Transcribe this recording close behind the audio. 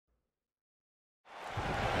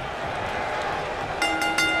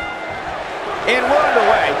And we're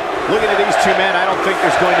underway. Looking at these two men, I don't think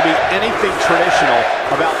there's going to be anything traditional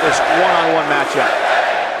about this one-on-one matchup.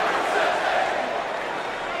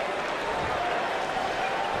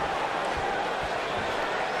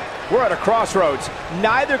 We're at a crossroads.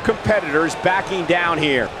 Neither competitor is backing down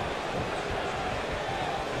here.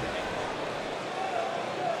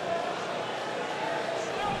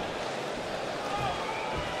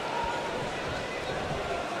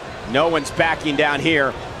 No one's backing down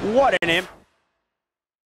here. What an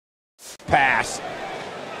pass.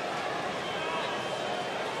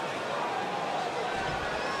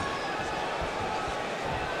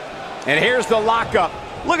 And here's the lockup.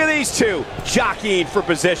 Look at these two jockeying for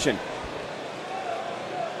position.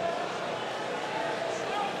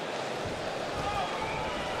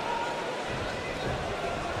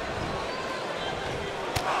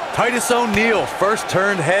 Titus O'Neil first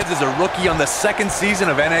turned heads as a rookie on the second season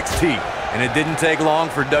of NXT. And it didn't take long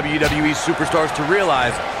for WWE superstars to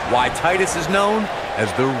realize why Titus is known as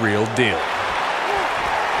the real deal.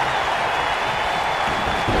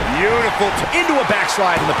 Beautiful into a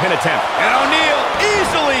backslide in the pin attempt. And O'Neil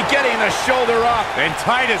easily getting the shoulder up. And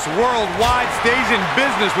Titus worldwide stays in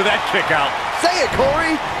business with that kick out. Say it,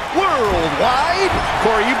 Corey. Worldwide.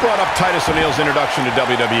 Corey, you brought up Titus O'Neil's introduction to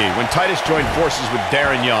WWE. When Titus joined forces with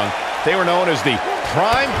Darren Young, they were known as the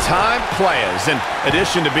Prime-Time Players. In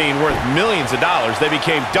addition to being worth millions of dollars, they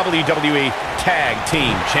became WWE Tag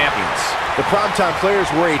Team Champions. The Primetime Players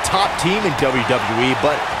were a top team in WWE,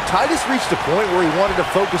 but Titus reached a point where he wanted to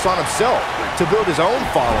focus on himself to build his own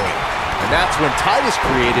following. And that's when Titus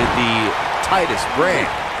created the Titus brand.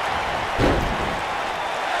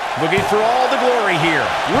 Looking for all the glory here.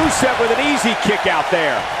 Rusev with an easy kick out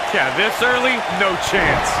there. Yeah, this early, no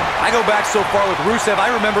chance. I go back so far with Rusev,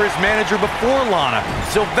 I remember his manager before Lana,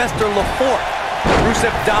 Sylvester LaForte.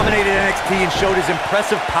 Rusev dominated NXT and showed his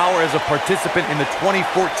impressive power as a participant in the 2014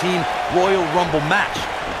 Royal Rumble match.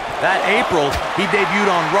 That April, he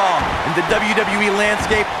debuted on Raw, and the WWE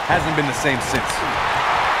landscape hasn't been the same since.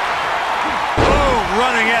 Oh,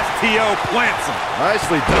 running STO plants him.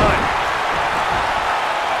 Nicely done.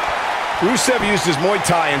 Rusev used his Muay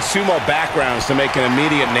Thai and sumo backgrounds to make an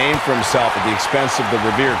immediate name for himself at the expense of the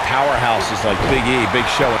revered powerhouses like Big E, Big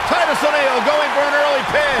Show. Titus O'Neil going for an early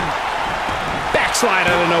pin. Backslide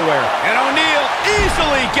out of nowhere. And O'Neil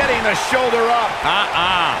easily getting the shoulder up.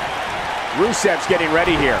 Rusev's getting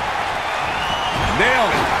ready here.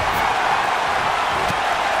 Nailed it.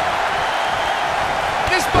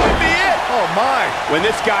 This might be it. Oh, my. When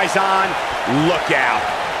this guy's on, look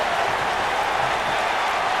out.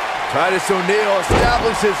 Titus O'Neil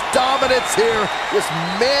establishes dominance here, just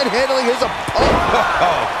manhandling his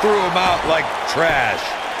opponent. Threw him out like trash.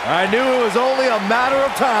 I knew it was only a matter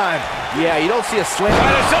of time. Yeah, you don't see a slam.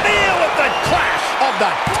 Titus O'Neil with the clash of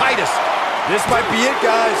the Titus. This might be it,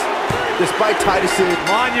 guys. Despite Titus's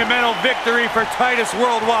Monumental victory for Titus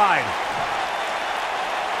worldwide.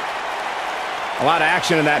 A lot of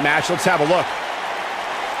action in that match. Let's have a look.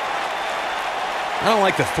 I don't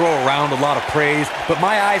like to throw around a lot of praise, but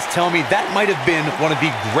my eyes tell me that might have been one of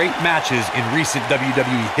the great matches in recent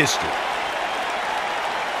WWE history.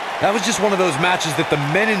 That was just one of those matches that the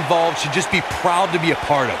men involved should just be proud to be a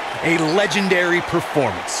part of. A legendary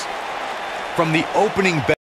performance. From the opening